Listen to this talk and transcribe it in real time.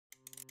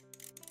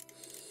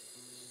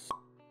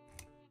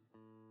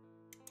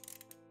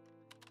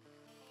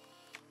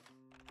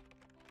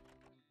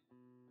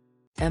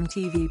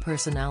MTV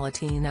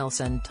personality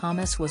Nelson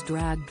Thomas was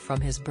dragged from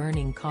his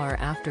burning car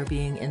after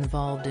being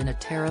involved in a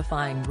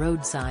terrifying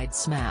roadside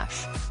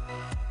smash.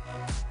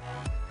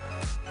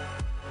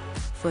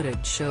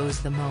 Footage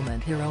shows the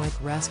moment heroic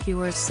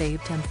rescuers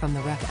saved him from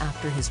the wreck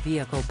after his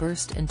vehicle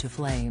burst into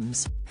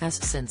flames, has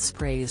since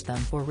praised them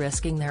for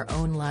risking their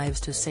own lives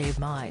to save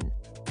mine.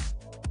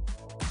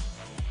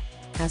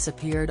 Has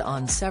appeared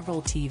on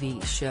several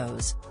TV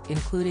shows,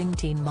 including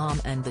Teen Mom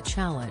and The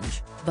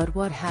Challenge, but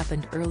what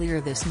happened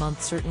earlier this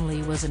month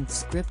certainly wasn't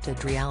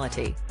scripted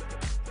reality.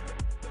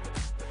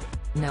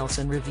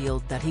 Nelson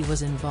revealed that he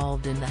was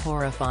involved in the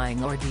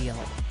horrifying ordeal,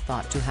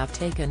 thought to have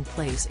taken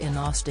place in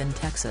Austin,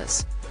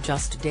 Texas,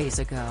 just days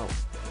ago.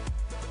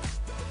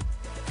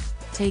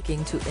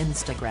 Taking to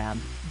Instagram,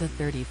 the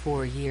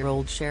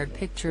 34-year-old shared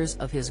pictures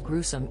of his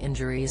gruesome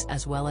injuries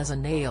as well as a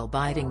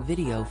nail-biting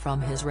video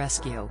from his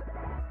rescue.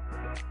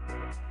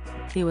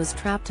 He was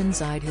trapped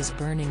inside his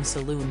burning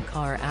saloon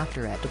car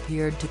after it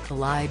appeared to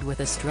collide with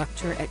a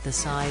structure at the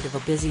side of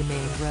a busy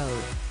main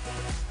road.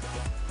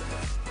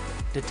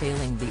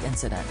 Detailing the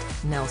incident,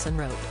 Nelson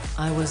wrote,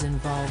 "I was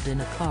involved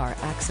in a car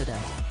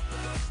accident."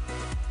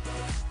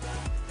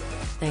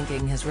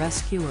 Thanking his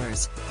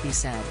rescuers, he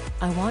said,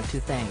 "I want to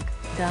thank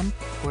them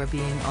for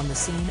being on the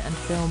scene and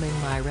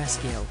filming my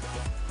rescue.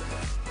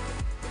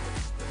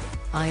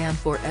 I am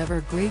forever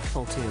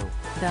grateful to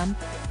them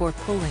for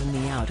pulling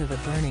me out of a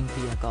burning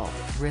vehicle,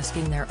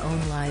 risking their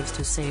own lives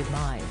to save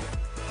mine.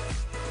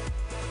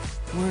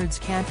 Words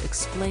can't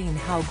explain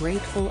how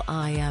grateful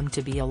I am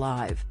to be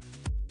alive.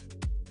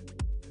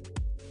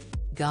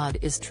 God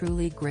is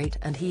truly great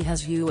and He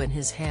has you in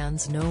His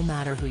hands no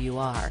matter who you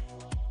are."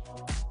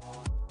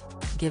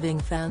 Giving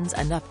fans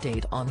an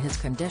update on his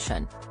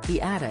condition,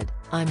 he added,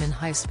 "I'm in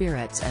high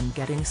spirits and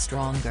getting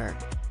stronger.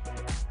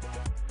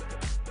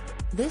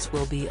 This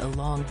will be a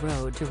long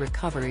road to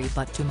recovery,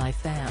 but to my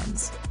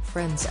fans,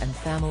 friends and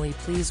family,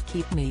 please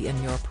keep me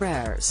in your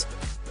prayers."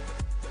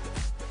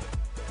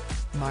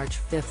 March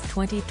 5,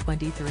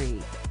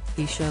 2023.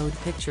 He showed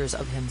pictures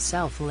of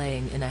himself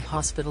laying in a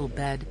hospital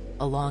bed,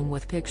 along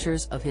with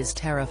pictures of his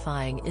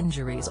terrifying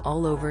injuries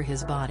all over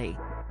his body.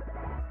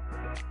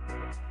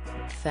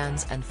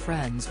 Fans and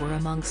friends were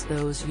amongst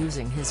those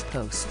using his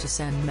post to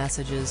send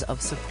messages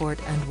of support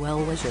and well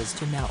wishes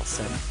to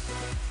Nelson.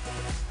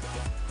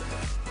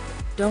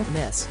 Don't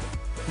miss.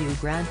 Hugh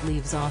Grant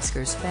leaves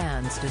Oscars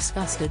fans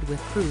disgusted with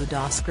crude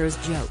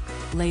Oscars joke.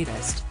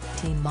 Latest,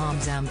 Teen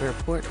Mom's Amber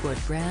Portwood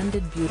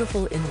branded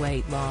beautiful in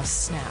weight loss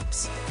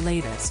snaps.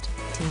 Latest,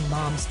 Teen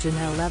Mom's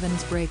Janelle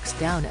Evans breaks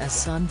down as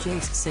son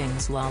Jace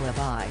sings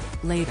Lullaby.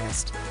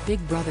 Latest,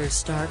 Big Brother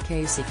star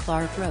Casey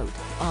Clark wrote,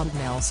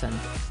 Nelson.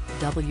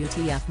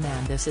 WTF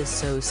man, this is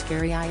so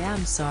scary, I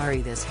am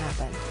sorry this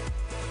happened.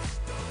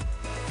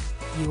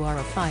 You are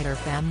a fighter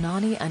fam.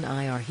 Nani and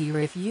I are here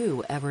if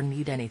you ever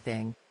need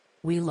anything.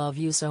 We love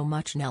you so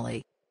much,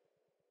 Nelly.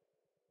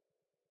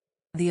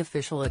 The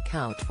official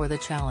account for the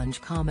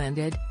challenge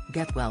commented,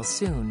 "Get well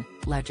soon,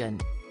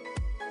 legend.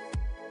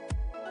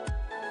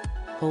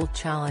 Whole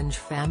challenge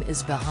fam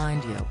is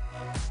behind you."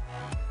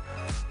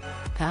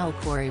 Pal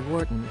Corey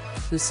Wharton,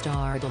 who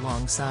starred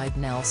alongside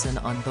Nelson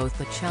on both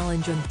The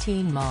Challenge and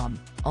Teen Mom,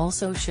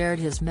 also shared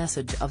his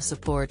message of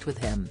support with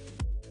him.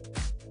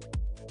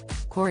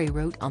 Corey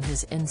wrote on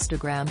his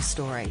Instagram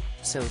story,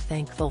 "So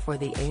thankful for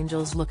the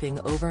angels looking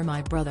over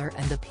my brother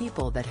and the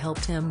people that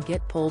helped him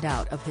get pulled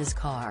out of his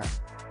car.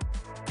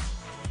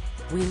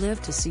 We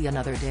live to see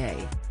another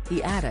day,"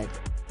 he added.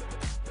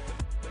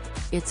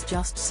 "It's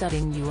just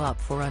setting you up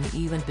for an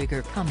even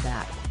bigger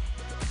comeback."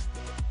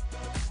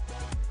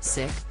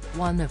 Sick,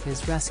 one of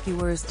his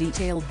rescuers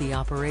detailed the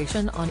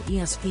operation on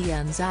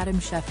ESPN's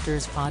Adam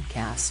Schefter's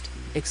podcast,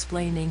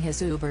 explaining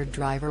his Uber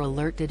driver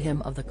alerted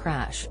him of the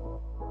crash.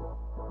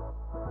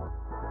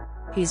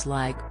 He's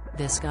like,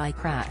 "This guy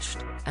crashed,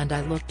 and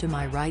I look to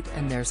my right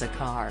and there's a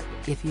car,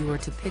 if you were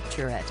to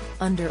picture it,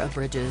 under a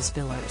bridge's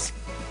pillars.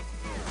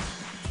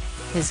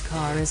 His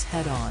car is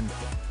head-on.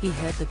 He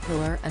hit the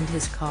pillar and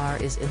his car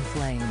is in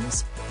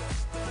flames.